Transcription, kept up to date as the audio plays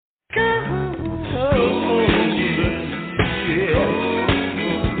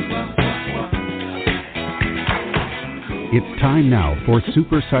It's time now for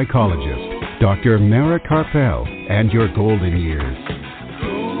super psychologist, Dr. Mara Karpel, and your golden years.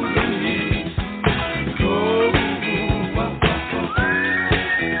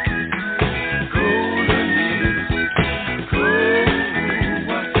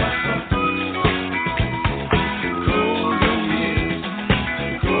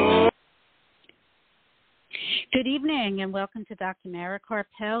 Good evening and welcome to Dr. Mara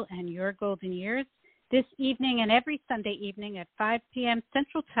Karpel and your golden years. This evening and every Sunday evening at 5 p.m.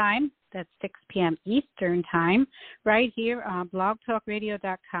 Central Time, that's 6 p.m. Eastern Time, right here on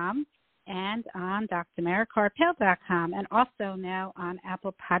blogtalkradio.com and on drmarakarpel.com, and also now on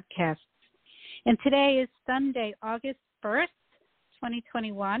Apple Podcasts. And today is Sunday, August 1st,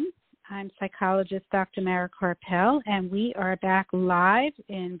 2021. I'm psychologist Dr. Mara Karpel, and we are back live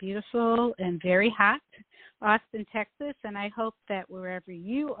in beautiful and very hot Austin, Texas, and I hope that wherever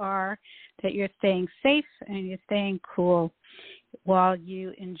you are, that you're staying safe and you're staying cool while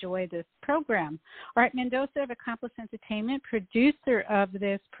you enjoy this program. Art Mendoza of Accomplice Entertainment, producer of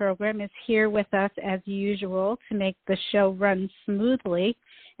this program, is here with us as usual to make the show run smoothly,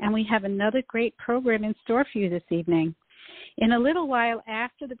 and we have another great program in store for you this evening. In a little while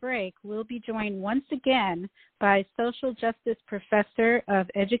after the break, we'll be joined once again by Social Justice Professor of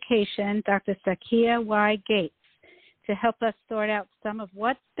Education, Dr. Zakia Y. Gates, to help us sort out some of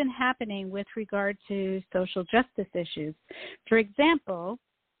what's been happening with regard to social justice issues. For example,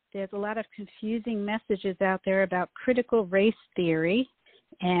 there's a lot of confusing messages out there about critical race theory,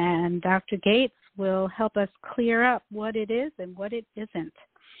 and Dr. Gates will help us clear up what it is and what it isn't.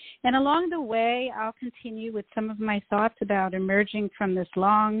 And along the way, I'll continue with some of my thoughts about emerging from this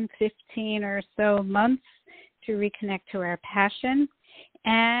long 15 or so months to reconnect to our passion.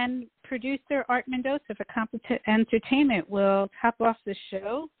 And producer Art Mendoza of Accomplice Entertainment will top off the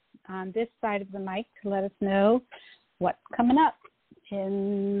show on this side of the mic to let us know what's coming up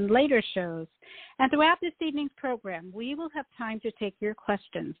in later shows. And throughout this evening's program, we will have time to take your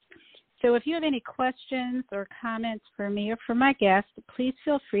questions. So if you have any questions or comments for me or for my guest, please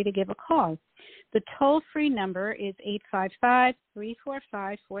feel free to give a call. The toll-free number is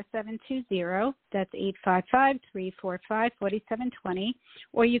 855-345-4720. That's 855-345-4720.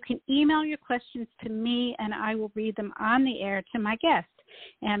 Or you can email your questions to me, and I will read them on the air to my guest.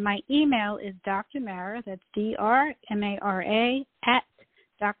 And my email is drmara, that's D-R-M-A-R-A, at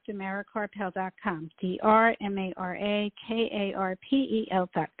drmarakarpel.com,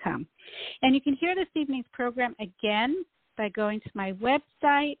 drmarakarpel.com. And you can hear this evening's program again by going to my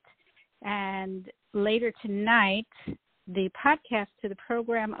website, and later tonight, the podcast to the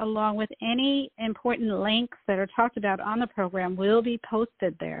program, along with any important links that are talked about on the program, will be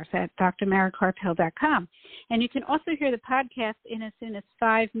posted there at drmarakarpel.com. And you can also hear the podcast in as soon as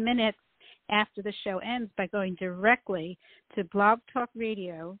 5 minutes after the show ends by going directly to Blog Talk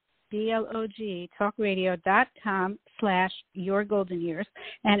Radio, BLOG, talkradio.com/yourgoldenyears,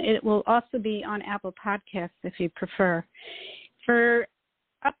 and it will also be on Apple Podcasts if you prefer. For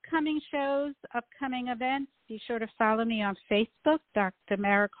upcoming shows, upcoming events, be sure to follow me on Facebook, Dr.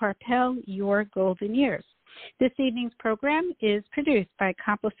 Mara Karpel, Your Golden Years. This evening's program is produced by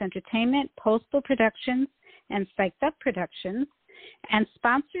Accomplice Entertainment, Postal Productions, and Psyched Up Productions, and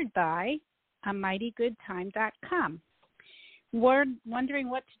sponsored by amightygoodtime.com. Wondering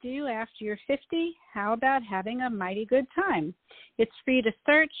what to do after you're 50? How about having a mighty good time? It's free to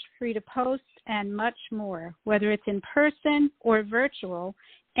search, free to post, and much more. Whether it's in person or virtual,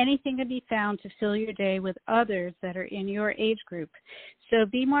 anything can be found to fill your day with others that are in your age group. So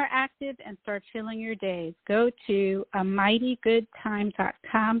be more active and start filling your days. Go to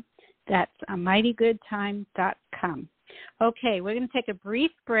amightygoodtime.com. That's amightygoodtime.com. Okay, we're going to take a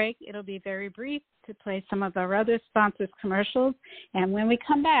brief break. It'll be very brief to play some of our other sponsors' commercials. And when we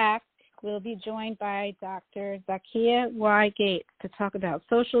come back, we'll be joined by Dr. Zakia Y. Gates to talk about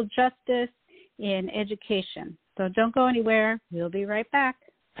social justice in education. So don't go anywhere. We'll be right back.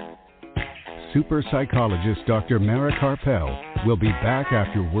 Super psychologist Dr. Mara Karpel will be back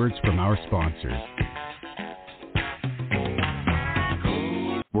after words from our sponsors.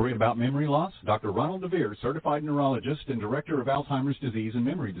 Worried about memory loss? Dr. Ronald DeVere, certified neurologist and director of Alzheimer's disease and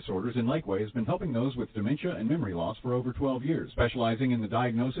memory disorders in Lakeway, has been helping those with dementia and memory loss for over 12 years. Specializing in the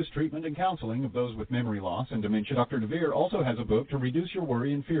diagnosis, treatment, and counseling of those with memory loss and dementia, Dr. DeVere also has a book to reduce your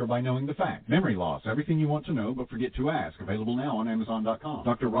worry and fear by knowing the fact. Memory Loss, Everything You Want to Know But Forget to Ask, available now on Amazon.com.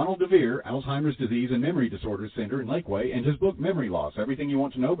 Dr. Ronald DeVere, Alzheimer's disease and memory disorders center in Lakeway, and his book, Memory Loss, Everything You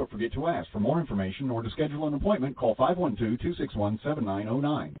Want to Know But Forget to Ask. For more information or to schedule an appointment, call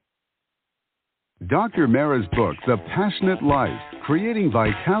 512-261-7909. Dr. Mara's book, The Passionate Life, Creating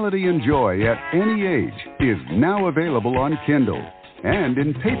Vitality and Joy at Any Age, is now available on Kindle and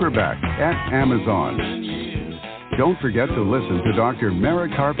in paperback at Amazon. Don't forget to listen to Dr. Mara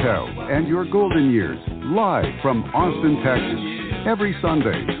Karpel and Your Golden Years live from Austin, Texas, every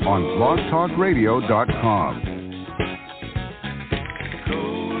Sunday on blogtalkradio.com.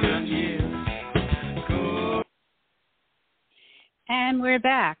 And we're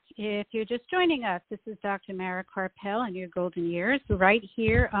back. If you're just joining us, this is Dr. Mara Karpel and Your Golden Years right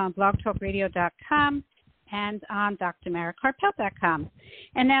here on blogtalkradio.com and on drmarakarpel.com.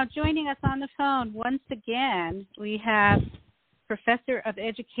 And now joining us on the phone once again, we have Professor of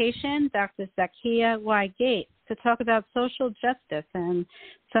Education, Dr. Zakia Y. Gates, to talk about social justice and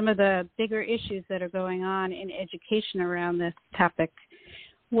some of the bigger issues that are going on in education around this topic.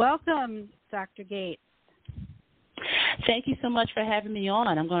 Welcome, Dr. Gates. Thank you so much for having me on.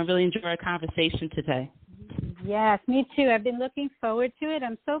 I'm going to really enjoy our conversation today. Yes, me too. I've been looking forward to it.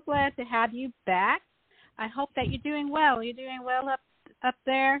 I'm so glad to have you back. I hope that you're doing well. You're doing well up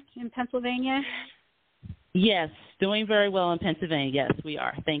there in Pennsylvania? Yes, doing very well in Pennsylvania. Yes, we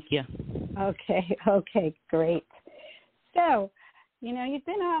are. Thank you. Okay, great. So, you've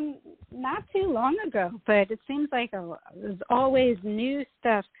been on not too long ago, but it seems like there's always new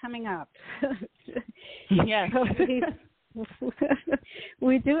stuff coming up. Yes.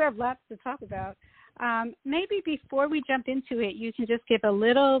 We do have lots to talk about. Maybe before we jump into it, you can just give a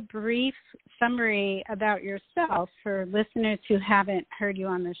little brief summary about yourself for listeners who haven't heard you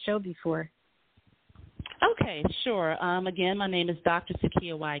on the show before. Okay, sure. Again, my name is Dr.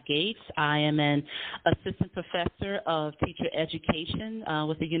 Zakia Y. Gates. I am an assistant professor of teacher education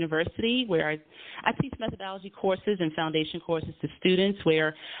with the university where I teach methodology courses and foundation courses to students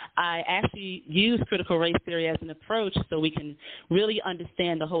where I actually use critical race theory as an approach so we can really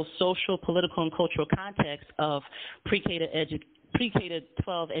understand the whole social, political, and cultural context of pre-K to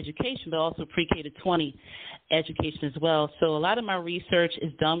 12 education, but also pre-K to 20 education as well. So a lot of my research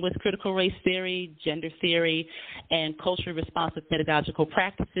is done with critical race theory, gender theory, and culturally responsive pedagogical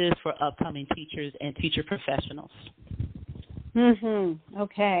practices for upcoming teachers and teacher professionals.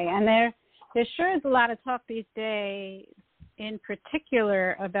 Okay. And there sure is a lot of talk these days, in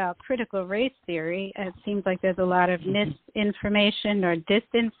particular about critical race theory. It seems like there's a lot of misinformation or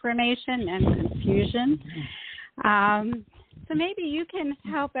disinformation and confusion. So maybe you can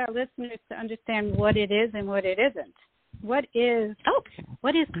help our listeners to understand what it is and what it isn't. What is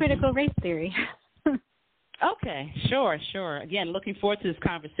critical race theory? Okay, sure. Again, looking forward to this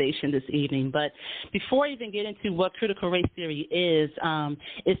conversation this evening. But before I even get into what critical race theory is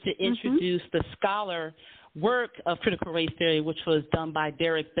to introduce the scholar work of critical race theory, which was done by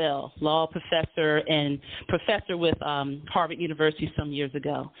Derek Bell, law professor and professor with Harvard University some years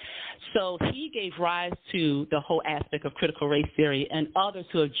ago. So he gave rise to the whole aspect of critical race theory and others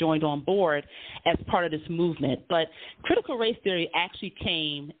who have joined on board as part of this movement. But critical race theory actually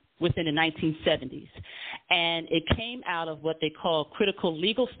came within the 1970s, and it came out of what they call critical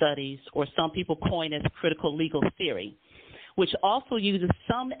legal studies, or some people coin as critical legal theory, which also uses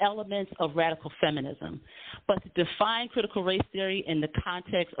some elements of radical feminism. But to define critical race theory in the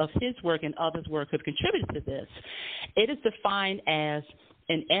context of his work and others' work who have contributed to this, it is defined as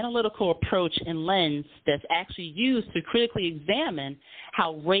an analytical approach and lens that's actually used to critically examine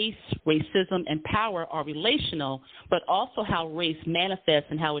how race, racism, and power are relational, but also how race manifests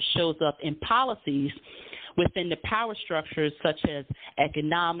and how it shows up in policies within the power structures such as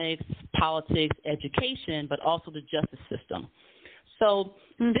economics, politics, education, but also the justice system. So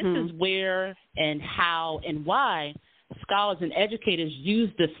this is where and how and why scholars and educators use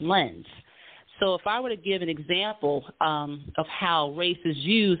this lens. So if I were to give an example of how race is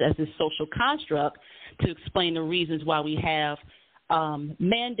used as this social construct to explain the reasons why we have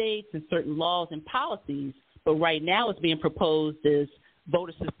mandates and certain laws and policies, but right now it's being proposed is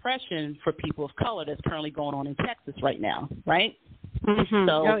voter suppression for people of color that's currently going on in Texas right now, right?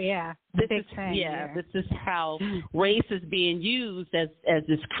 So this is how race is being used as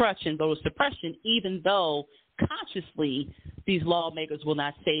this crutch in voter suppression, even though consciously these lawmakers will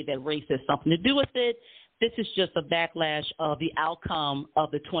not say that race has something to do with it. This is just a backlash of the outcome of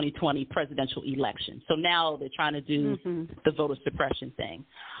the 2020 presidential election. So now they're trying to do the voter suppression thing.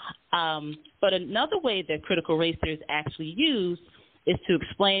 But another way that critical race theory is actually used is to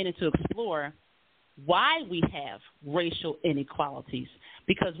explain and to explore why we have racial inequalities.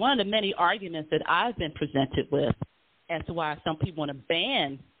 Because one of the many arguments that I've been presented with as to why some people want to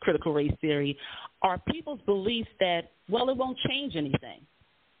ban critical race theory are people's beliefs that, well, it won't change anything.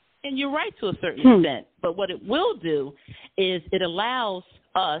 And you're right to a certain extent. But what it will do is it allows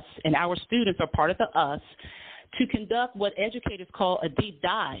us, and our students are part of the us, to conduct what educators call a deep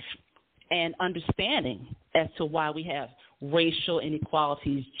dive and understanding as to why we have racial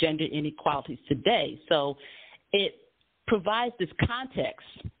inequalities, gender inequalities today. So it provides this context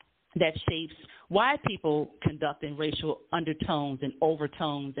that shapes why people conduct in racial undertones and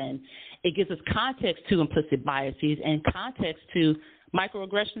overtones, and it gives us context to implicit biases and context to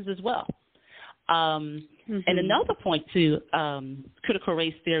microaggressions as well. And another point to critical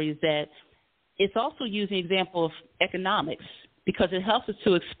race theory is that it's also using an example of economics because it helps us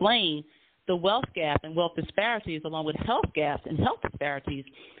to explain the wealth gap and wealth disparities along with health gaps and health disparities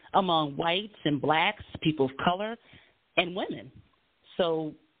among whites and blacks, people of color, and women.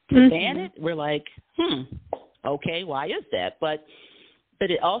 So to ban it, we're like, okay, why is that? But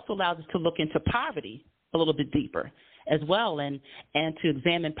it also allows us to look into poverty a little bit deeper as well, and to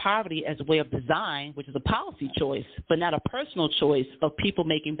examine poverty as a way of design, which is a policy choice, but not a personal choice of people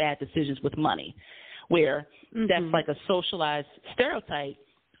making bad decisions with money, where that's like a socialized stereotype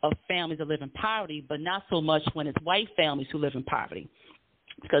of families that live in poverty, but not so much when it's white families who live in poverty,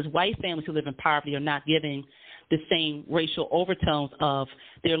 because white families who live in poverty are not giving the same racial overtones of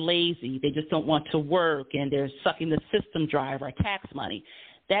they're lazy, they just don't want to work, and they're sucking the system dry of our tax money.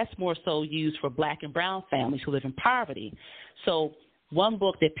 That's more so used for black and brown families who live in poverty. So one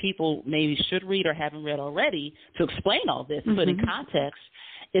book that people maybe should read or haven't read already to explain all this, put in context,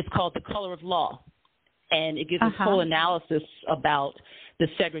 is called The Color of Law. And it gives a whole analysis about the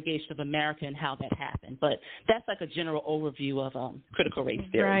segregation of America and how that happened. But that's like a general overview of critical race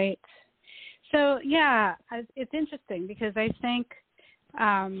theory. Right. So, yeah, it's interesting because I think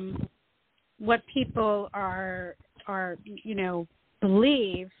what people are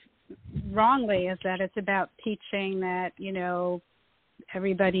believe wrongly is that it's about teaching that,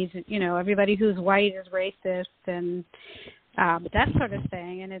 everybody who's white is racist and that sort of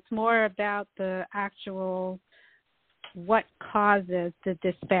thing. And it's more about the actual what causes the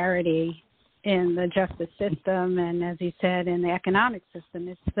disparity in the justice system and, as you said, in the economic system.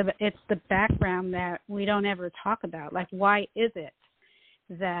 It's the background that we don't ever talk about. Like, why is it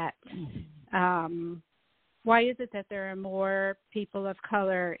that there are more people of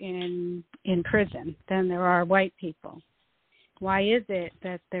color in prison than there are white people? Why is it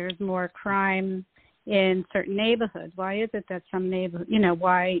that there's more crime in certain neighborhoods? Why is it that some neighborhoods,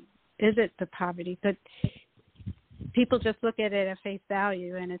 why is it the poverty? But people just look at it at face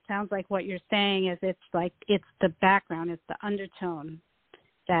value, and it sounds like what you're saying is it's the background, it's the undertone,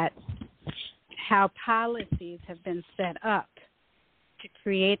 that how policies have been set up to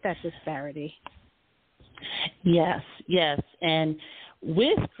create that disparity. Yes. And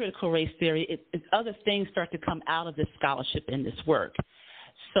with critical race theory, other things start to come out of this scholarship in this work.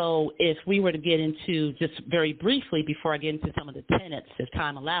 So if we were to get into, just very briefly before I get into some of the tenets, if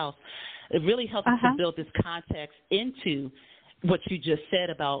time allows, it really helps us to build this context into what you just said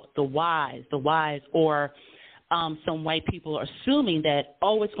about the whys, or some white people are assuming that,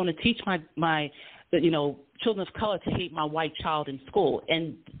 it's going to teach my children of color to hate my white child in school.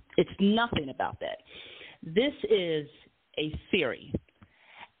 And it's nothing about that. This is a theory.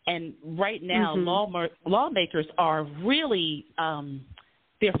 And right now, lawmakers are really,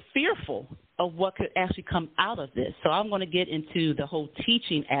 they're fearful of what could actually come out of this. So I'm going to get into the whole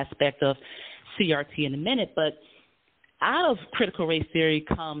teaching aspect of CRT in a minute, but out of critical race theory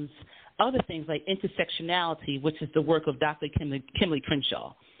comes other things like intersectionality, which is the work of Dr. Kimberly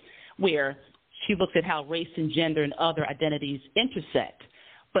Crenshaw, where she looks at how race and gender and other identities intersect,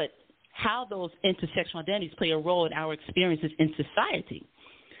 but how those intersectional identities play a role in our experiences in society.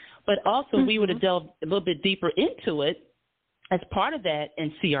 But also, we were to delve a little bit deeper into it. As part of that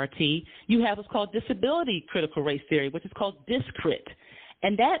in CRT, you have what's called disability critical race theory, which is called DisCrit.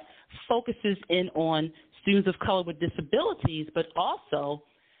 And that focuses in on students of color with disabilities, but also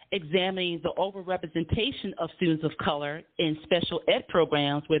examining the overrepresentation of students of color in special ed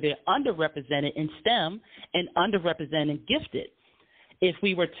programs where they're underrepresented in STEM and underrepresented and gifted. If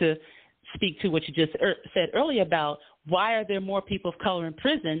we were to speak to what you just said earlier about why are there more people of color in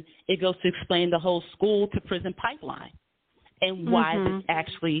prison, it goes to explain the whole school to prison pipeline and why this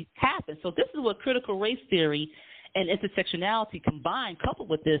actually happens. So this is what critical race theory and intersectionality combined, coupled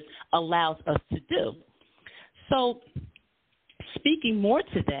with this, allows us to do. So speaking more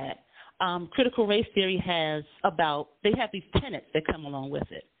to that, critical race theory they have these tenets that come along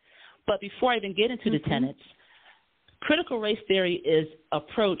with it. But before I even get into the tenets, critical race theory is an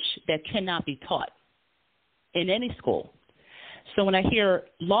approach that cannot be taught in any school. So when I hear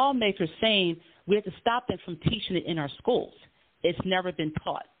lawmakers saying we have to stop them from teaching it in our schools, it's never been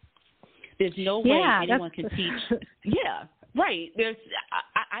taught. There's no way anyone can teach. Yeah, right.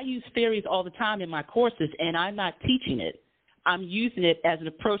 I use theories all the time in my courses, and I'm not teaching it. I'm using it as an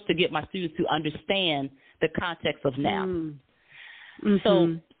approach to get my students to understand the context of now. Mm-hmm.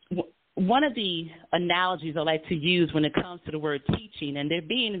 So one of the analogies I like to use when it comes to the word teaching, and they're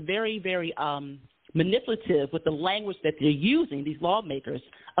being very, very manipulative with the language that they're using, these lawmakers,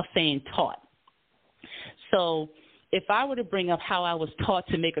 of saying taught. So if I were to bring up how I was taught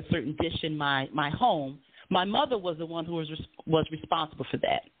to make a certain dish in my home, my mother was the one who was responsible for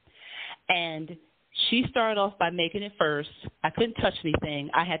that. And she started off by making it first. I couldn't touch anything.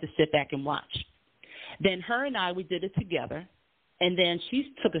 I had to sit back and watch. Then her and we did it together. And then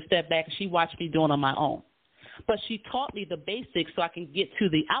she took a step back and she watched me doing it on my own. But she taught me the basics so I can get to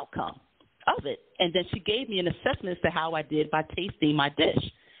the outcome of it. And then she gave me an assessment as to how I did by tasting my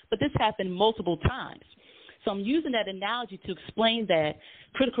dish. But this happened multiple times. So I'm using that analogy to explain that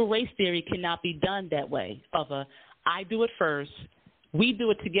critical race theory cannot be done that way, of I do it first, we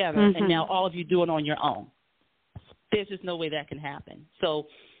do it together, and now all of you do it on your own. There's just no way that can happen. So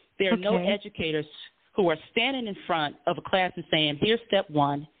there are no educators who are standing in front of a class and saying, here's step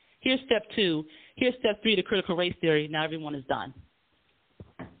 1, here's step 2, here's step 3 to critical race theory, now everyone is done.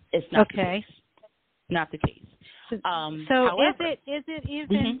 It's not the case. Not the case. So however, is it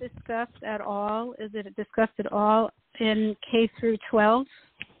even discussed at all? Is it discussed at all in K through 12?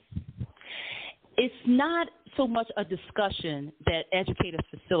 It's not so much a discussion that educators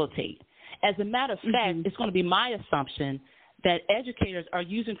facilitate. As a matter of fact, it's going to be my assumption that educators are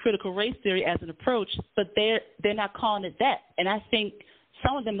using critical race theory as an approach, but they're not calling it that. And I think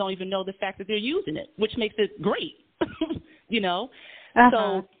some of them don't even know the fact that they're using it, which makes it great, you know.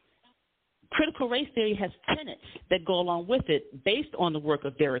 So critical race theory has tenets that go along with it based on the work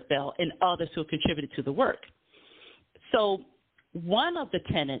of Derek Bell and others who have contributed to the work. So one of the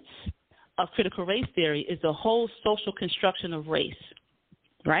tenets of critical race theory is the whole social construction of race,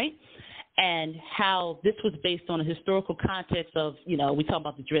 right? And how this was based on a historical context of, you know, we talk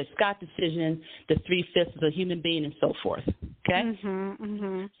about the Dred Scott decision, the 3/5 of a human being, and so forth, okay?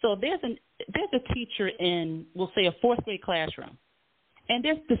 So there's a teacher in, we'll say, a 4th grade classroom, and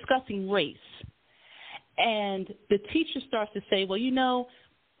they're discussing race. And the teacher starts to say, well, you know,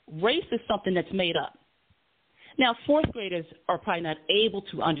 race is something that's made up. Now, 4th graders are probably not able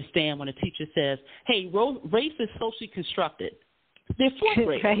to understand when a teacher says, hey, race is socially constructed. They're 4th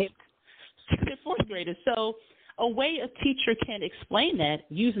graders. Right. They're 4th graders. So a way a teacher can explain that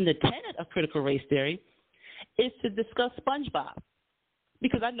using the tenet of critical race theory is to discuss SpongeBob,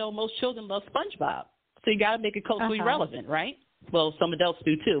 because I know most children love SpongeBob. So you got to make it culturally relevant, right? Well, some adults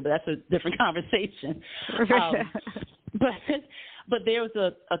do too, but that's a different conversation. But there was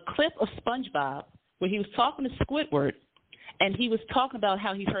a clip of SpongeBob where he was talking to Squidward, and he was talking about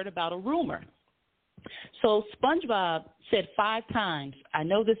how he heard about a rumor. So SpongeBob said 5 times, I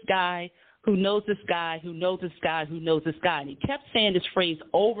know this guy who knows this guy, who knows this guy, who knows this guy. And he kept saying this phrase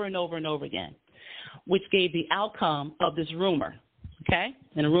over and over and over again, which gave the outcome of this rumor, okay?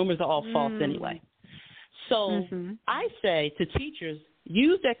 And the rumors are all false anyway. So I say to teachers,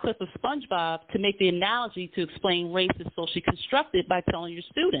 use that clip of SpongeBob to make the analogy to explain race is socially constructed by telling your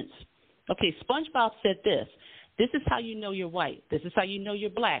students, okay, SpongeBob said this. This is how you know you're white. This is how you know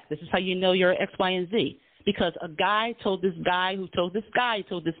you're black. This is how you know you're X, Y, and Z. Because a guy told this guy who told this guy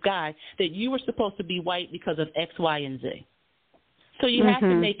told this guy that you were supposed to be white because of X, Y, and Z. So you have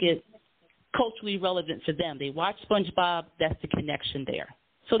to make it culturally relevant for them. They watch SpongeBob, that's the connection there.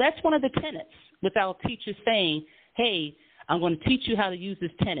 So that's one of the tenets without teachers saying, hey, I'm going to teach you how to use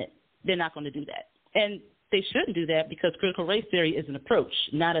this tenet. They're not going to do that. And they shouldn't do that because critical race theory is an approach,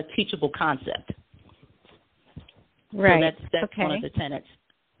 not a teachable concept. Right. So that's one of the tenets.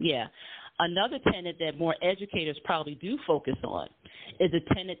 Yeah. Another tenet that more educators probably do focus on is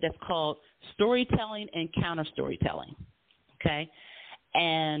a tenet that's called storytelling and counter-storytelling, okay?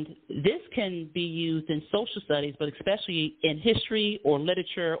 And this can be used in social studies, but especially in history or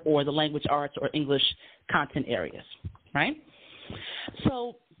literature or the language arts or English content areas, right?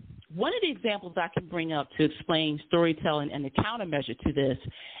 So one of the examples I can bring up to explain storytelling and the countermeasure to this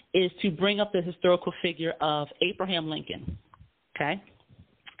is to bring up the historical figure of Abraham Lincoln, okay?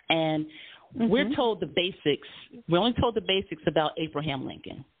 And we're told the basics. We're only told the basics about Abraham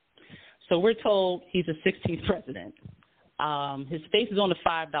Lincoln. So we're told he's a 16th president. His face is on the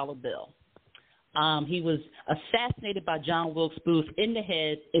 $5 bill. He was assassinated by John Wilkes Booth in the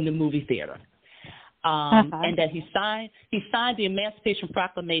head in the movie theater. And that he signed the Emancipation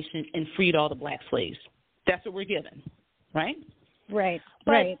Proclamation and freed all the black slaves. That's what we're given, right? Right,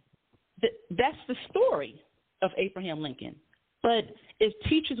 but right. That's the story of Abraham Lincoln. But if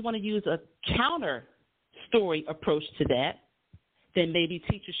teachers want to use a counter story approach to that, then maybe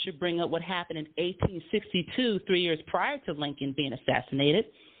teachers should bring up what happened in 1862, 3 years prior to Lincoln being assassinated,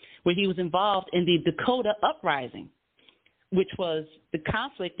 where he was involved in the Dakota Uprising, which was the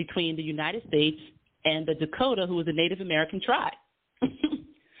conflict between the United States and the Dakota, who was a Native American tribe.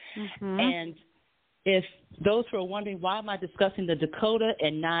 And if those who are wondering, why am I discussing the Dakota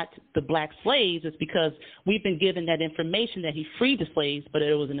and not the black slaves, it's because we've been given that information that he freed the slaves, but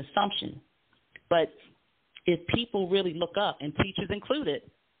it was an assumption. But if people really look up, and teachers included,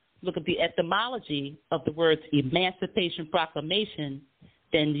 look at the etymology of the words Emancipation Proclamation,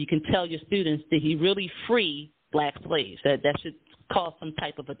 then you can tell your students, did he really free black slaves? That should cause some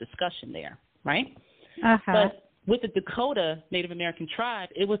type of a discussion there, right? But with the Dakota Native American tribe,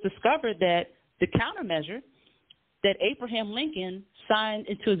 it was discovered that the countermeasure that Abraham Lincoln signed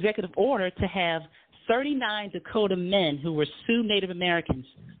into executive order to have 39 Dakota men who were Sioux Native Americans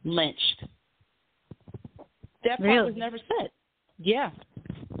lynched. That part was never said. Yeah.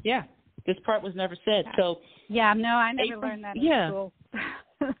 This part was never said. So I never learned that in school.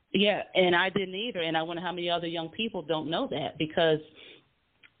 Yeah, and I didn't either, and I wonder how many other young people don't know that, because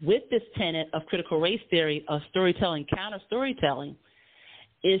with this tenet of critical race theory of storytelling, counter-storytelling,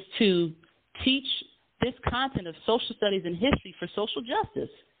 is to teach this content of social studies and history for social justice,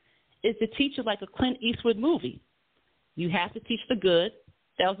 is to teach it like a Clint Eastwood movie. You have to teach the good.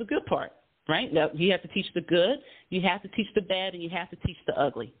 That was the good part, right? Now, you have to teach the good, you have to teach the bad, and you have to teach the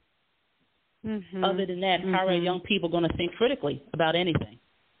ugly. Other than that, how are young people going to think critically about anything?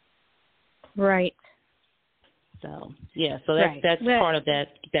 Right. So, that's part of that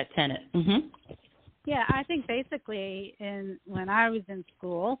tenet. Yeah, I think basically when I was in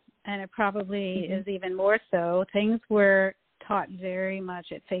school, and it probably is even more so, things were taught very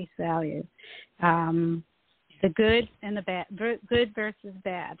much at face value. The good and the bad, good versus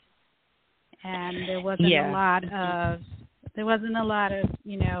bad. And there wasn't a lot of,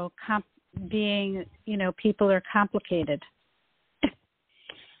 people are complicated.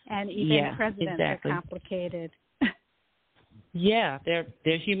 And even presidents are complicated. Yeah, they're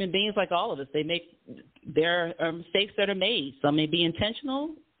human beings like all of us. There are mistakes that are made. Some may be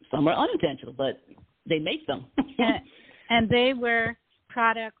intentional, some are unintentional, but they make them. and they were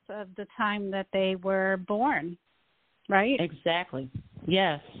products of the time that they were born, right? Exactly.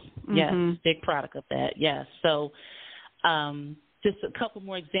 Yes, big product of that, yes. So just a couple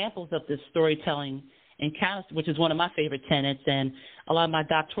more examples of this storytelling encounter, which is one of my favorite tenets, and a lot of my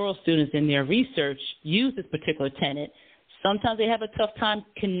doctoral students in their research use this particular tenet. Sometimes they have a tough time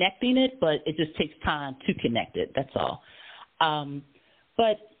connecting it, but it just takes time to connect it, that's all.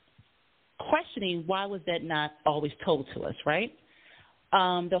 But questioning, why was that not always told to us, right?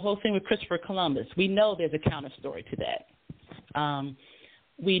 The whole thing with Christopher Columbus, we know there's a counter story to that.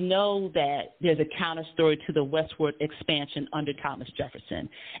 We know that there's a counter story to the westward expansion under Thomas Jefferson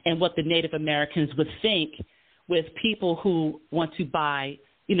and what the Native Americans would think with people who want to buy,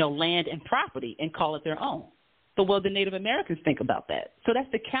 land and property and call it their own. But what do the Native Americans think about that? So that's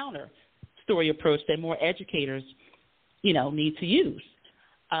the counter story approach that more educators, need to use.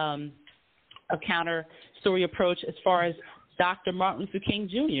 A counter story approach as far as Dr. Martin Luther King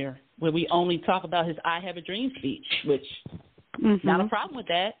Jr., where we only talk about his I Have a Dream speech, which not a problem with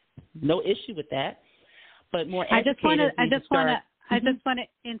that, no issue with that. But more educators I just want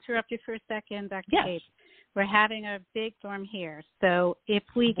to interrupt you for a second, Dr. Kate. We're having a big storm here, so if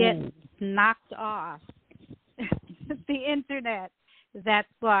we get knocked off the internet, that's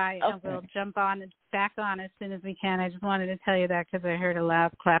why we'll jump on and back on as soon as we can. I just wanted to tell you that because I heard a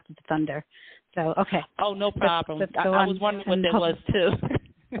loud clap of thunder. So, okay. Oh, no problem. I was wondering what that was, too.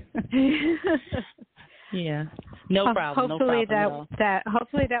 Yeah. No problem. Hopefully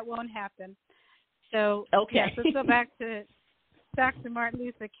hopefully that won't happen. So, let's go back to Dr. Martin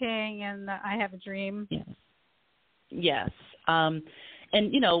Luther King and I Have a Dream. Yes. And,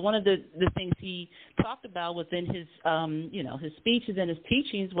 one of the things he talked about was in his, his speeches and his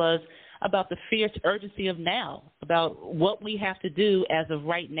teachings was about the fierce urgency of now, about what we have to do as of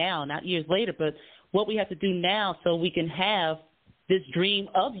right now, not years later, but what we have to do now so we can have this dream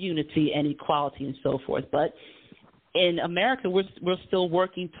of unity and equality and so forth. But in America, we're still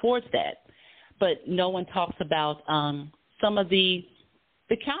working towards that. But no one talks about some of the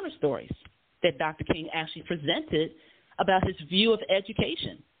counter stories that Dr. King actually presented about his view of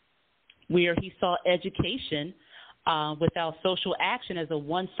education, where he saw education without social action as a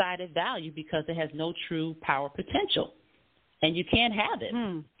one-sided value because it has no true power potential. And you can't have it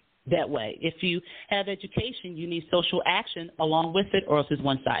that way. If you have education, you need social action along with it, or else it's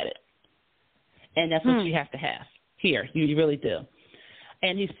one-sided. And that's what you have to have. here. You really do.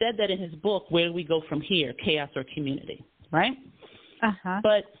 And he said that in his book, Where Do We Go From Here, Chaos or Community, right?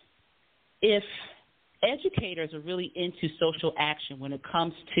 But if educators are really into social action when it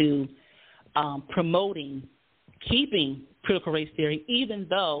comes to promoting, keeping critical race theory, even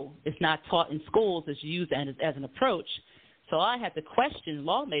though it's not taught in schools, it's used as an approach. So I had to question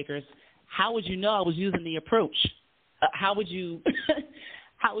lawmakers, how would you know I was using the approach? How would you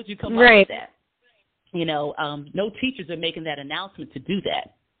come up with that? You know, no teachers are making that announcement to do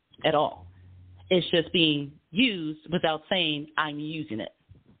that at all. It's just being used without saying I'm using it.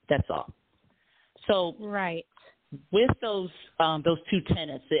 That's all. So with those two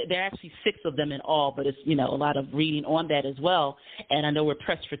tenets, there are actually 6 of them in all, but it's, you know, a lot of reading on that as well. And I know we're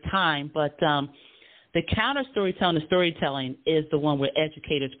pressed for time, but the counter storytelling, the storytelling is the one where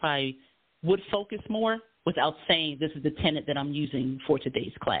educators probably would focus more without saying this is the tenet that I'm using for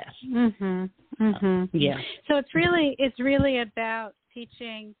today's class. Yeah. So it's really about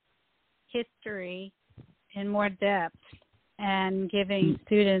teaching history in more depth and giving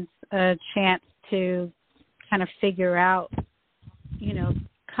students a chance to kind of figure out, you know,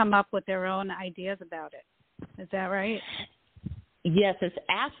 come up with their own ideas about it. Is that right? Yes, it's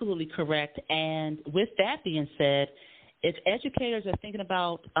absolutely correct. And with that being said, if educators are thinking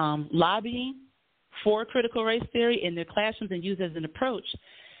about lobbying for critical race theory in their classrooms and use it as an approach,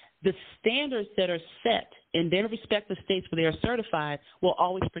 the standards that are set in their respective states where they are certified will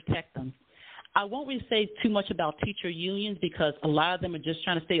always protect them. I won't really say too much about teacher unions because a lot of them are just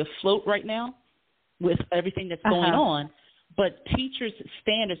trying to stay afloat right now with everything that's going on, but teachers'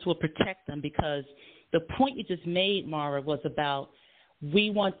 standards will protect them because the point you just made, Mara, was about we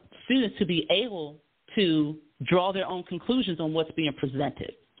want students to be able to draw their own conclusions on what's being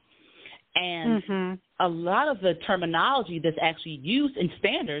presented. And a lot of the terminology that's actually used in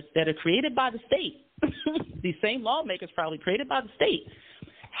standards that are created by the state, these same lawmakers probably created by the state,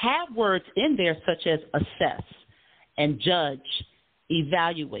 have words in there such as assess and judge,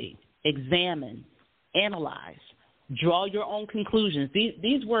 evaluate, examine, analyze, draw your own conclusions.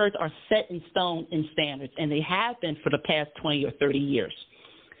 These words are set in stone in standards, and they have been for the past 20 or 30 years.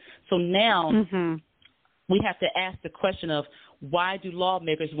 So now we have to ask the question of why do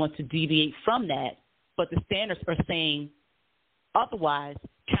lawmakers want to deviate from that, but the standards are saying otherwise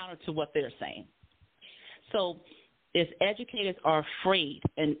counter to what they're saying. So if educators are afraid,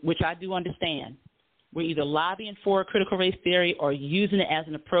 and which I do understand, we're either lobbying for critical race theory or using it as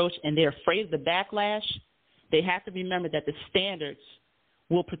an approach, and they're afraid of the backlash, they have to remember that the standards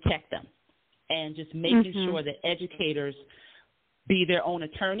will protect them. And just making sure that educators be their own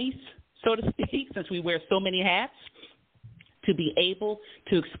attorneys, so to speak, since we wear so many hats, to be able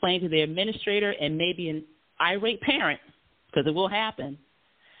to explain to their administrator and maybe an irate parent, because it will happen,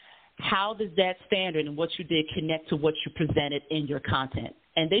 how does that standard and what you did connect to what you presented in your content?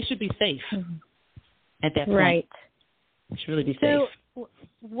 And they should be safe at that point. Right. They should really be safe. So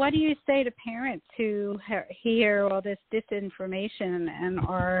what do you say to parents who hear all this disinformation and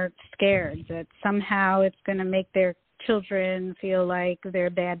are scared that somehow it's going to make their children feel like they're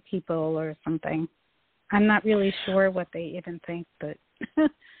bad people or something? I'm not really sure what they even think, but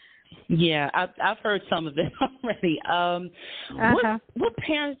yeah, I've heard some of it already. What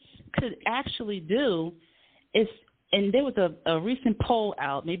parents could actually do is, and there was a recent poll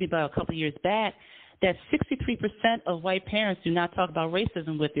out, maybe about a couple of years back, that 63% of white parents do not talk about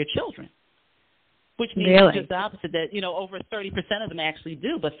racism with their children, which means just the opposite, that, you know, over 30% of them actually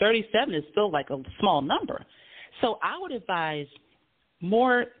do, but 37 is still like a small number. So I would advise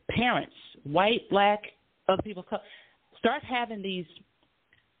more parents, white, black, other people, start having these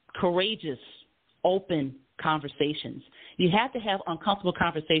courageous, open conversations. You have to have uncomfortable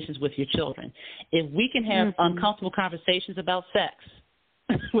conversations with your children. If we can have uncomfortable conversations about sex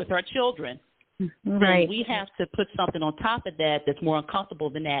with our children, then we have to put something on top of that that's more uncomfortable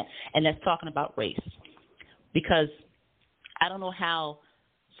than that, and that's talking about race. Because I don't know how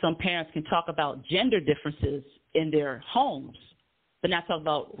some parents can talk about gender differences in their homes, but not talk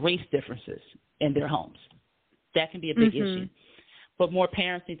about race differences in their homes. That can be a big issue. But more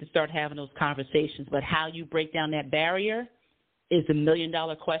parents need to start having those conversations. But how you break down that barrier is a $1 million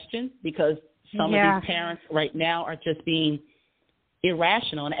question, because some of these parents right now are just being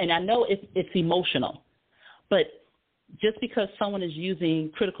irrational. And I know it's emotional, but just because someone is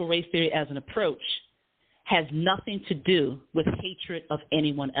using critical race theory as an approach has nothing to do with hatred of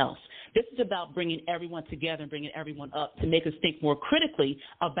anyone else. This is about bringing everyone together and bringing everyone up to make us think more critically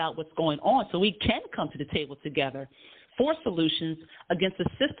about what's going on so we can come to the table together for solutions against a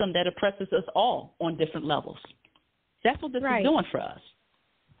system that oppresses us all on different levels. That's what this is doing for us.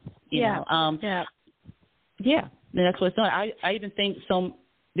 You know? And that's what it's doing. I even think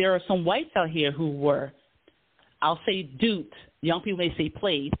there are some whites out here who were, I'll say duped, young people may say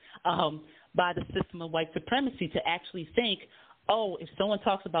played, by the system of white supremacy to actually think, oh, if someone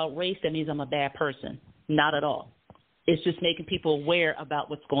talks about race, that means I'm a bad person. Not at all. It's just making people aware about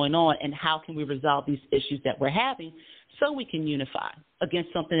what's going on and how can we resolve these issues that we're having so we can unify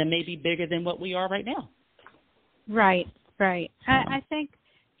against something that may be bigger than what we are right now. Right. I think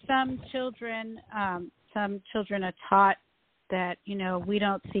some children are taught that, we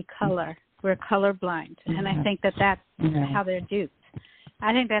don't see color. We're colorblind. And I think that's how they're duped.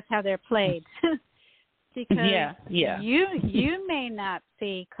 I think that's how they're played. Because you may not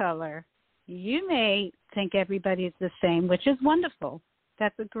see color. You may think everybody's the same, which is wonderful.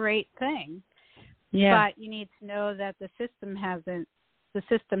 That's a great thing. Yeah. But you need to know that the system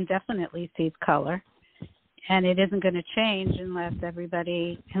definitely sees color. And it isn't going to change unless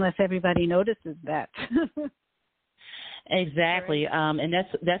everybody notices that. Exactly, and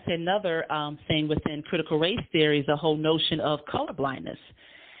that's another thing within critical race theory is the whole notion of colorblindness.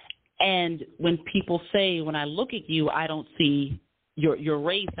 And when people say, when I look at you, I don't see your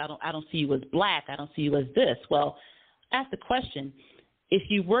race. I don't see you as black. I don't see you as this. Well, ask the question: if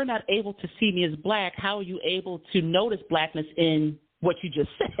you were not able to see me as black, how are you able to notice blackness in what you just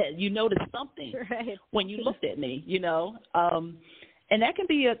said? You noticed something when you looked at me, and that can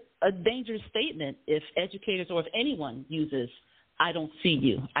be a dangerous statement if educators or if anyone uses, I don't see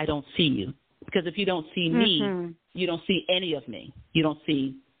you, I don't see you. Because if you don't see me, you don't see any of me. You don't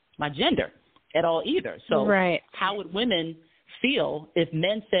see my gender at all either. So how would women feel if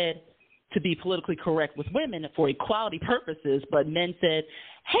men said, to be politically correct with women for equality purposes, but men said,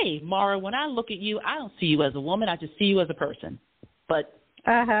 hey, Mara, when I look at you, I don't see you as a woman, I just see you as a person. But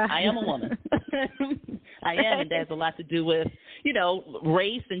I am a woman. I am, and that has a lot to do with,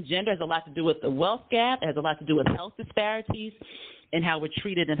 race and gender, has a lot to do with the wealth gap, has a lot to do with health disparities and how we're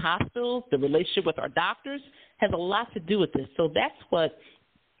treated in hospitals, the relationship with our doctors has a lot to do with this. So that's what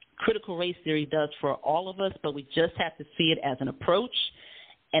critical race theory does for all of us, but we just have to see it as an approach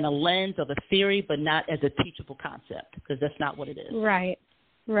and a lens of a theory, but not as a teachable concept, because that's not what it is. Right.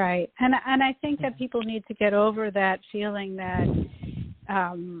 And I think that people need to get over that feeling that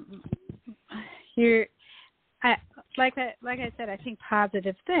like I said, I think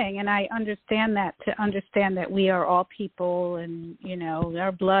positive thing, and I understand that, to understand that we are all people, and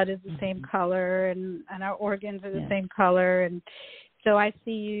our blood is the same color, and our organs are the same color, and so I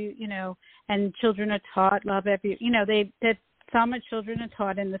see you, and children are taught love that some children are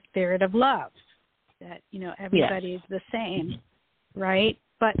taught in the spirit of love, that everybody is the same, right?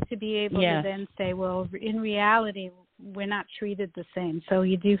 But to be able to then say, well, in reality, we're not treated the same, so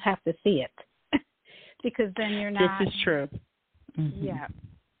you do have to see it. Because then you're not. This is true. Mm-hmm. Yeah,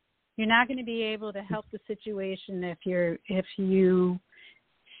 you're not going to be able to help the situation if you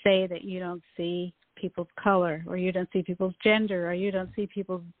say that you don't see people's color, or you don't see people's gender, or you don't see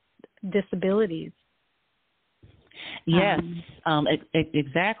people's disabilities. Yes,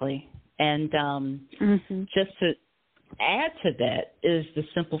 exactly. And just to add to that is the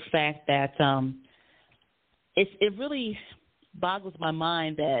simple fact that it really boggles my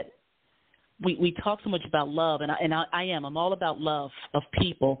mind that we talk so much about love, and I'm all about love of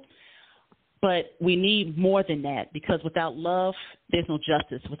people, but we need more than that, because without love, there's no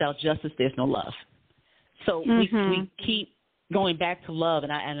justice. Without justice, there's no love. So we keep going back to love,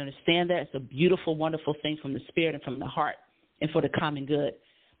 and I understand that. It's a beautiful, wonderful thing from the spirit and from the heart and for the common good.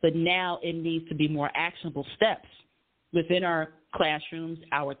 But now it needs to be more actionable steps within our classrooms,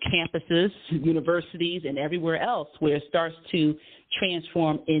 our campuses, universities, and everywhere else, where it starts to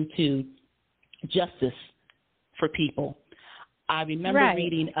transform into justice for people. I remember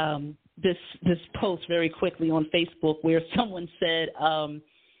reading this post very quickly on Facebook where someone said,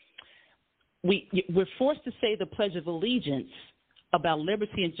 we're forced to say the Pledge of Allegiance about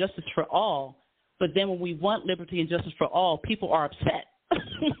liberty and justice for all, but then when we want liberty and justice for all, people are upset.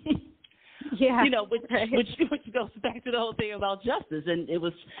 Which goes back to the whole thing about justice, and it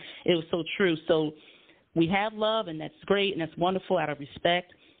was so true. So we have love, and that's great, and that's wonderful out of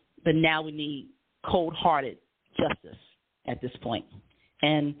respect, but now we need cold-hearted justice at this point.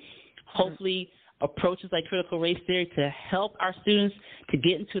 And hopefully approaches like critical race theory to help our students to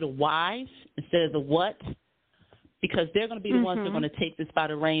get into the whys instead of the what, because they're going to be the ones that are going to take this by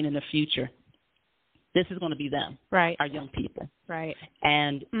the rein in the future. This is going to be them, our young people. Right.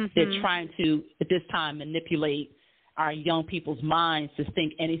 And they're trying to, at this time, manipulate our young people's minds to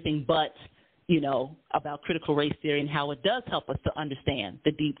think anything but, about critical race theory and how it does help us to understand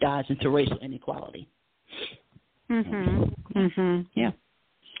the deep dives into racial inequality. Yeah.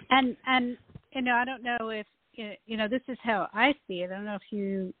 And I don't know if this is how I see it. I don't know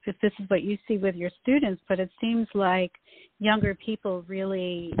if this is what you see with your students, but it seems like younger people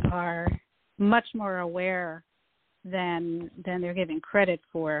really are much more aware than they're giving credit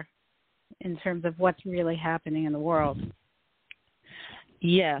for in terms of what's really happening in the world.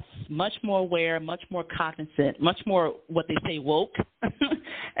 Yes, much more aware, much more cognizant, much more what they say woke,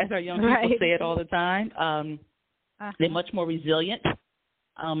 as our young people say it all the time. They're much more resilient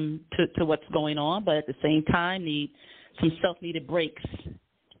to what's going on, but at the same time need some self-needed breaks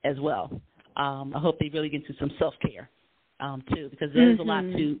as well. I hope they really get into some self-care too, because there's a lot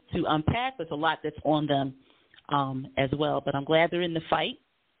to unpack. There's a lot that's on them as well. But I'm glad they're in the fight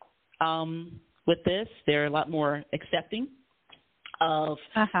with this. They're a lot more accepting of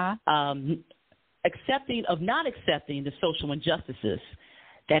not accepting the social injustices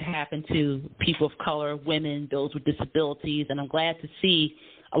that happen to people of color, women, those with disabilities, and I'm glad to see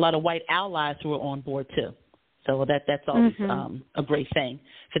a lot of white allies who are on board too. So that's always a great thing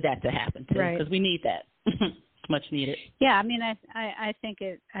for that to happen too, because we need that. It's much needed. Yeah, I mean, I think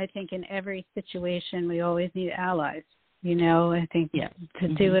in every situation we always need allies. I think to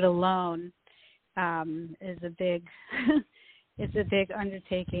do it alone is a big it's a big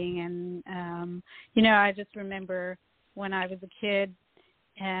undertaking, and I just remember when I was a kid.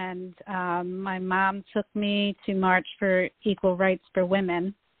 And my mom took me to march for equal rights for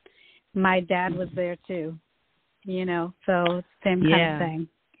women. My dad was there too, so same kind of thing.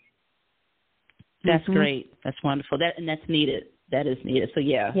 That's great. That's wonderful. That's needed. That is needed. So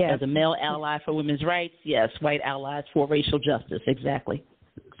as a male ally for women's rights, yes, white allies for racial justice. Exactly.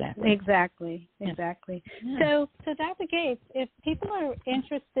 Yeah. So Dr. Gates, if people are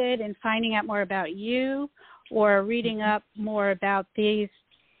interested in finding out more about you or reading up more about these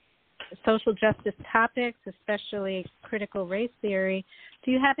social justice topics, especially critical race theory,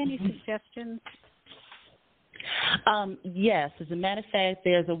 do you have any suggestions? Yes. As a matter of fact,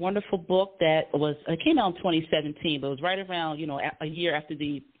 there's a wonderful book that came out in 2017, but it was right around, a year after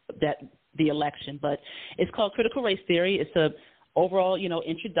the election. But it's called Critical Race Theory. It's a overall,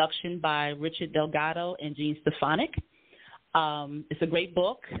 introduction by Richard Delgado and Jean Stefanik. It's a great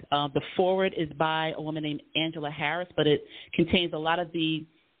book. The foreword is by a woman named Angela Harris, but it contains a lot of the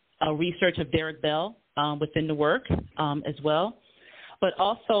research of Derek Bell within the work as well. But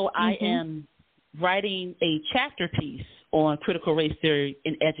also I am writing a chapter piece on critical race theory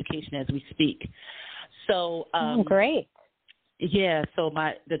in education as we speak. So great. Yeah, so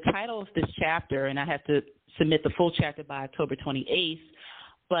the title of this chapter, and I have to submit the full chapter by October 28th,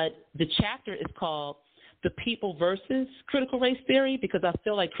 but the chapter is called The People versus Critical Race Theory, because I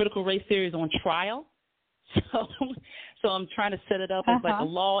feel like critical race theory is on trial. So I'm trying to set it up as like a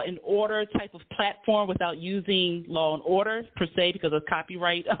law and order type of platform without using law and order per se because of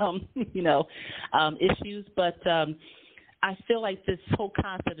copyright, issues. But I feel like this whole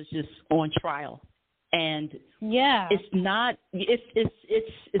concept is just on trial. And it's not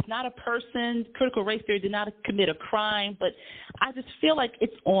a person. Critical race theory did not commit a crime, but I just feel like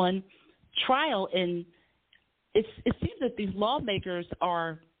it's on trial, and it seems that these lawmakers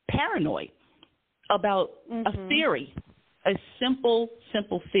are paranoid about a theory, a simple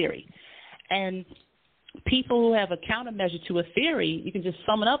theory, and people who have a countermeasure to a theory, you can just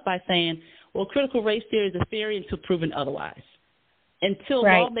sum it up by saying, well, critical race theory is a theory until proven otherwise. Until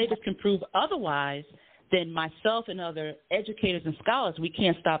lawmakers can prove otherwise, then myself and other educators and scholars, we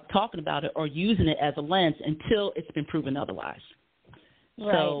can't stop talking about it or using it as a lens until it's been proven otherwise.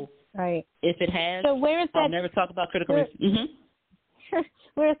 So if it has, I'll never talk about critical race.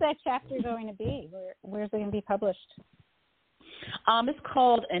 Where's that chapter going to be? Where's it going to be published? It's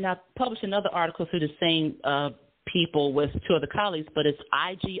called, and I published another article through the same people with two other colleagues, but it's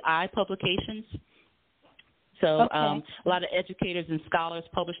IGI Publications. So a lot of educators and scholars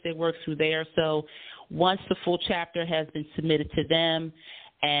publish their work through there. So once the full chapter has been submitted to them,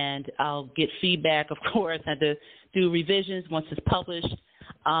 and I'll get feedback, of course, I had to do revisions once it's published.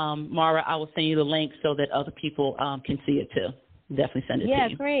 Mara, I will send you the link so that other people can see it too. Definitely send it to you. Yeah,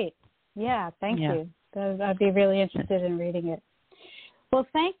 great. Yeah, thank you. I'd be really interested in reading it. Well,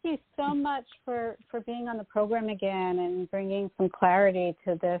 thank you so much for being on the program again and bringing some clarity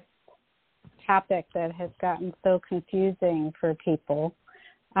to this topic that has gotten so confusing for people.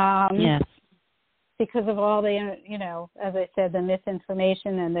 Yes. Because of all the, as I said, the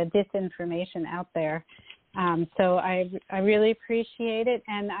misinformation and the disinformation out there. So I really appreciate it,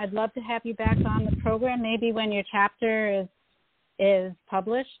 and I'd love to have you back on the program. Maybe when your chapter is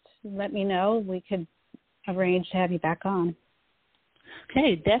published, let me know. We could arrange to have you back on.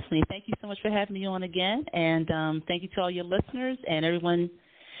 Okay, definitely. Thank you so much for having me on again, and thank you to all your listeners, and everyone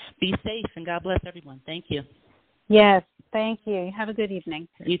be safe, and God bless everyone. Thank you. Yes, thank you. Have a good evening.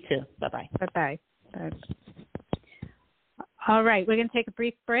 You too. Bye-bye. Bye-bye. Bye. All right, we're going to take a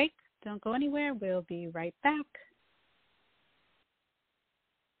brief break. Don't go anywhere. We'll be right back.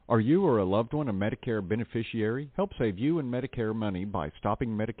 Are you or a loved one a Medicare beneficiary? Help save you and Medicare money by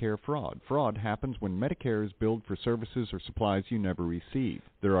stopping Medicare fraud. Fraud happens when Medicare is billed for services or supplies you never receive.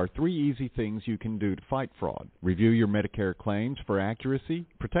 There are 3 easy things you can do to fight fraud. Review your Medicare claims for accuracy,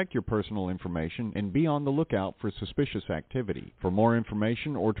 protect your personal information, and be on the lookout for suspicious activity. For more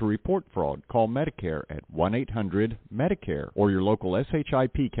information or to report fraud, call Medicare at 1-800-MEDICARE or your local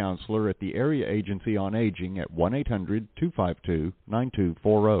SHIP counselor at the Area Agency on Aging at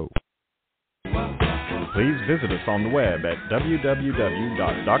 1-800-252-9240. Please visit us on the web at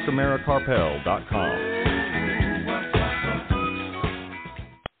www.drmarakarpel.com.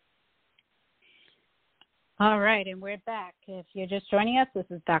 All right, and we're back. If you're just joining us, this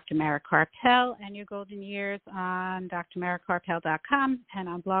is Dr. Mara Karpel and your golden years on drmarakarpel.com and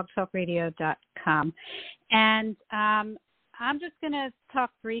on blogtalkradio.com. And I'm just going to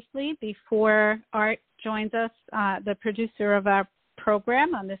talk briefly before Art joins us, the producer of our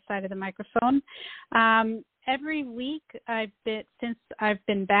program on this side of the microphone. Every week, since I've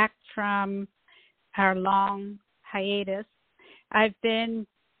been back from our long hiatus, I've been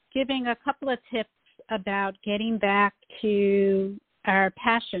giving a couple of tips about getting back to our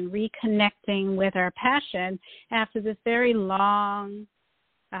passion, reconnecting with our passion after this very long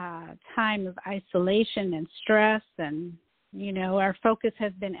time of isolation and stress. And, you know, our focus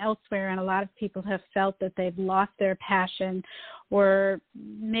has been elsewhere, and a lot of people have felt that they've lost their passion, or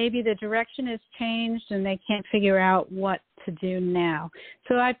maybe the direction has changed and they can't figure out what to do now.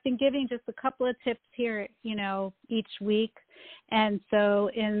 So I've been giving just a couple of tips here, you know, each week. And so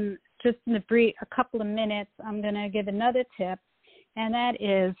in a couple of minutes, I'm going to give another tip, and that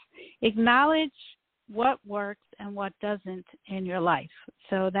is acknowledge what works and what doesn't in your life.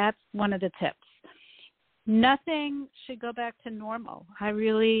 So that's one of the tips. Nothing should go back to normal. I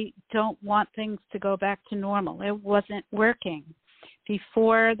really don't want things to go back to normal. It wasn't working.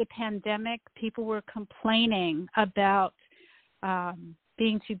 Before the pandemic, people were complaining about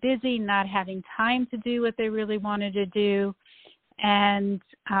being too busy, not having time to do what they really wanted to do. And,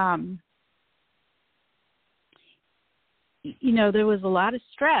 you know, there was a lot of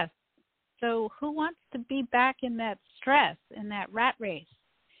stress. So who wants to be back in that stress, in that rat race?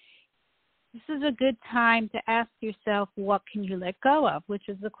 This is a good time to ask yourself, what can you let go of, which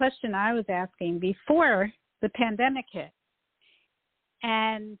is the question I was asking before the pandemic hit.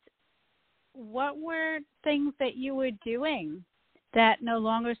 And what were things that you were doing that no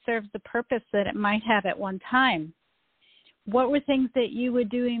longer serves the purpose that it might have at one time? What were things that you were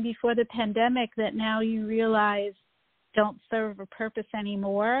doing before the pandemic that now you realize don't serve a purpose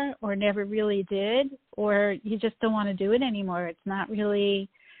anymore, or never really did, or you just don't want to do it anymore? It's not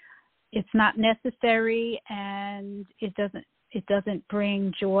necessary, and it doesn't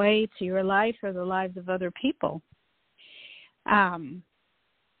bring joy to your life or the lives of other people. Are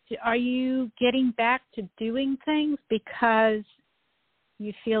you getting back to doing things because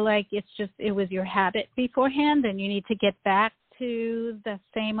you feel like it was your habit beforehand and you need to get back to the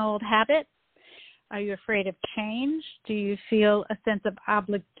same old habit? Are you afraid of change? Do you feel a sense of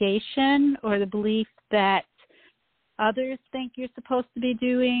obligation or the belief that others think you're supposed to be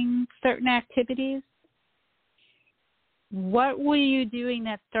doing certain activities? What were you doing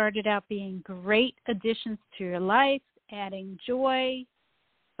that started out being great additions to your life, adding joy,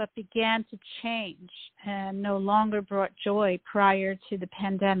 but began to change and no longer brought joy prior to the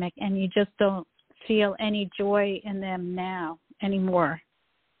pandemic, and you just don't feel any joy in them now anymore?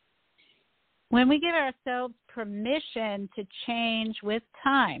 When we give ourselves permission to change with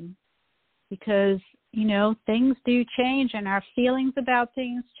time, because, you know, things do change and our feelings about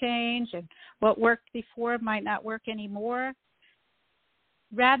things change, and what worked before might not work anymore,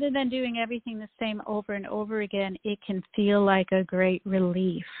 rather than doing everything the same over and over again, it can feel like a great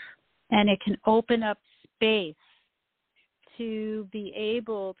relief, and it can open up space to be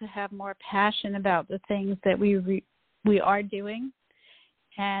able to have more passion about the things that we are doing,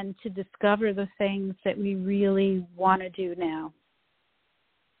 and to discover the things that we really want to do now.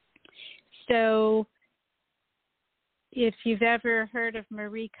 So if you've ever heard of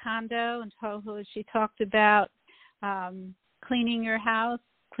Marie Kondo and Toho, she talked about cleaning your house,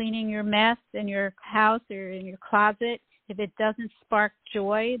 cleaning your mess in your house or in your closet. If it doesn't spark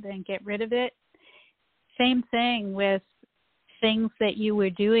joy, then get rid of it. Same thing with things that you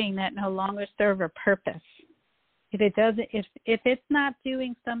were doing that no longer serve a purpose. If it's not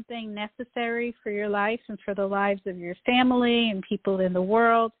doing something necessary for your life and for the lives of your family and people in the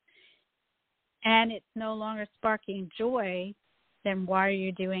world, and it's no longer sparking joy, then why are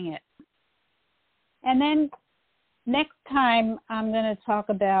you doing it? And then next time I'm going to talk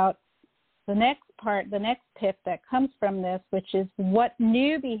about the next part, the next tip that comes from this, which is what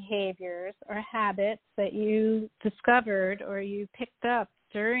new behaviors or habits that you discovered or you picked up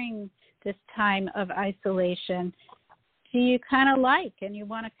during this time of isolation do you kind of like and you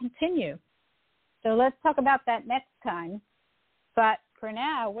want to continue. So let's talk about that next time. But for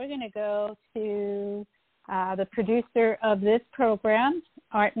now, we're going to go to the producer of this program,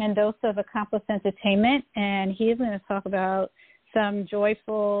 Art Mendoza of Accomplice Entertainment, and he's going to talk about some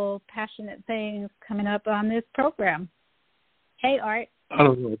joyful, passionate things coming up on this program. Hey, Art. I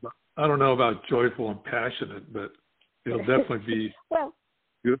don't know about joyful and passionate, but it'll definitely be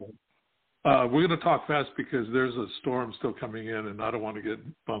good. We're going to talk fast because there's a storm still coming in, and I don't want to get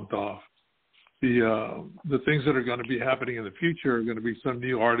bumped off. The things that are going to be happening in the future are going to be some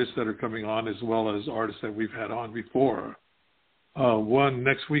new artists that are coming on, as well as artists that we've had on before. One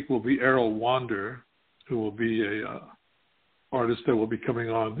next week will be Errol Wander, who will be a artist that will be coming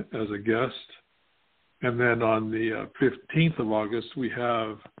on as a guest. And then on the 15th of August, we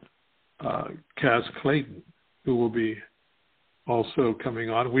have Cass Clayton, who will be also coming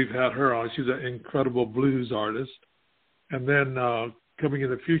on. We've had her on. She's an incredible blues artist. And then coming in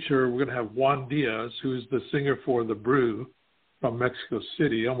the future, we're going to have Juan Diaz, who's the singer for The Brew from Mexico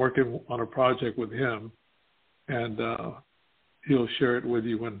City. I'm working on a project with him, and he'll share it with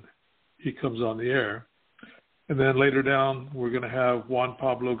you when he comes on the air. And then later down, we're going to have Juan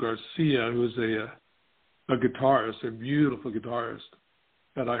Pablo Garcia, who's a guitarist, a beautiful guitarist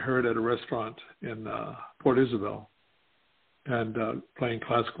that I heard at a restaurant in Port Isabel, and playing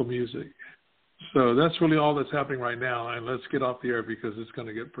classical music. So that's really all that's happening right now, and let's get off the air because it's going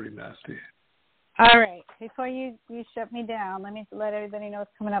to get pretty nasty. All right. Before you shut me down, let me let everybody know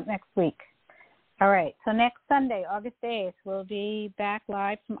what's coming up next week. All right. So next Sunday, August 8th, we'll be back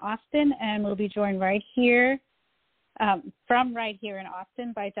live from Austin, and we'll be joined from right here in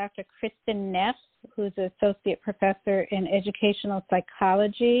Austin by Dr. Kristen Neff, who's an associate professor in educational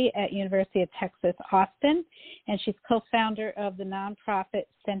psychology at University of Texas, Austin, and she's co-founder of the nonprofit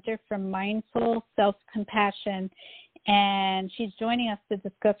Center for Mindful Self-Compassion, and she's joining us to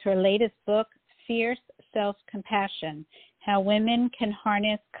discuss her latest book, Fierce Self-Compassion, How Women Can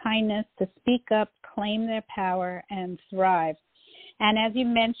Harness Kindness to Speak Up, Claim Their Power, and Thrive. And as you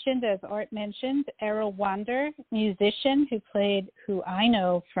mentioned, as Art mentioned, Errol Wander, musician who I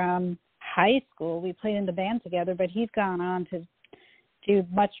know from high school. We played in the band together, but he's gone on to do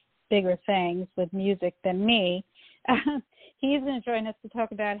much bigger things with music than me. He's going to join us to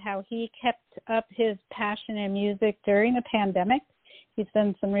talk about how he kept up his passion in music during the pandemic. He's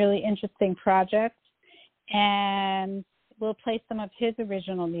done some really interesting projects, and we'll play some of his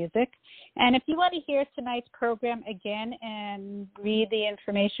original music. And if you want to hear tonight's program again and read the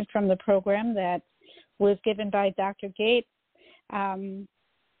information from the program that was given by Dr. Gates, go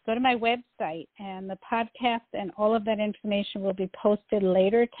to my website, and the podcast and all of that information will be posted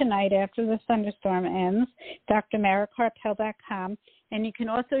later tonight after the thunderstorm ends, drmarakarpel.com. And you can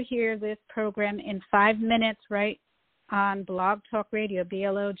also hear this program in 5 minutes right on Blog Talk Radio,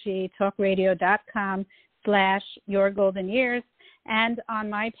 BLOG, talkradio.com/YourGoldenYears, and on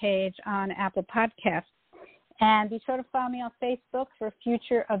my page on Apple Podcasts. And be sure to follow me on Facebook for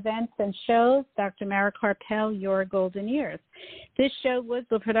future events and shows, Dr. Mara Karpel, Your Golden Years. This show was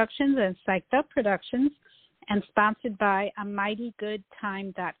the Productions and Psyched Up Productions and sponsored by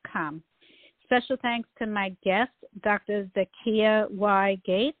AmightyGoodTime.com. Special thanks to my guest, Dr. Zakia Y.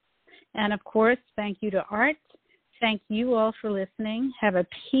 Gates. And, of course, thank you to Art. Thank you all for listening. Have a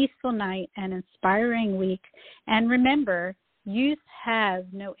peaceful night and inspiring week. And remember, youth has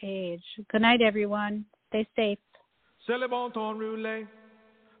no age. Good night, everyone. Stay safe. C'est le bon temps roulé.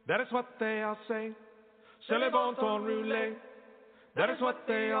 That is what they all say. C'est le bon temps roulé. That is what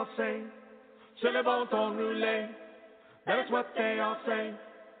they all say. C'est le bon temps roulé. That is what they all say.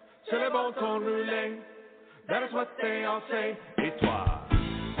 C'est le bon temps roulé. That is what they all say. Et toi?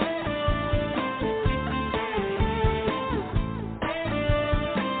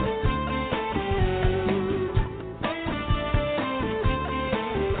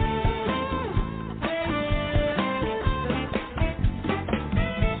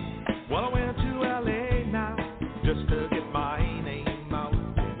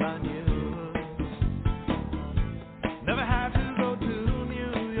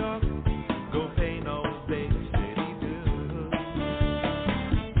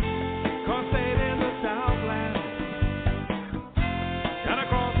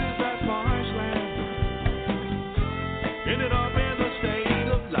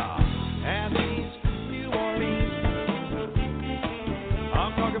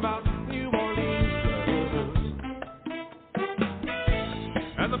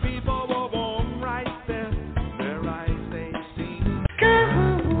 people were warm right there. Their eyes they seen.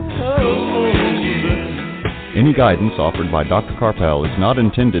 Any guidance offered by Dr. Carpel is not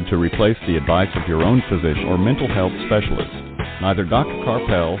intended to replace the advice of your own physician or mental health specialist. Neither Dr.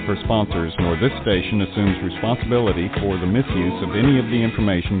 Carpel, her sponsors, nor this station assumes responsibility for the misuse of any of the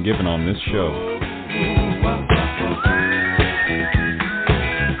information given on this show.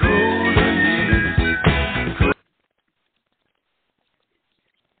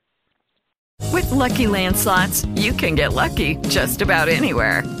 With Lucky Land Slots, you can get lucky just about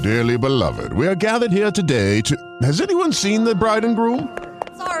anywhere. Dearly beloved, we are gathered here today to... Has anyone seen the bride and groom?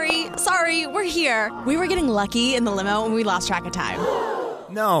 Sorry, we're here. We were getting lucky in the limo and we lost track of time.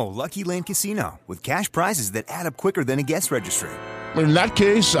 No, Lucky Land Casino, with cash prizes that add up quicker than a guest registry. In that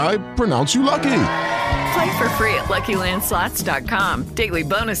case, I pronounce you lucky. Play for free at LuckyLandSlots.com. Daily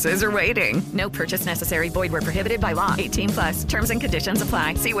bonuses are waiting. No purchase necessary. Void where prohibited by law. 18+. Terms and conditions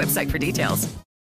apply. See website for details.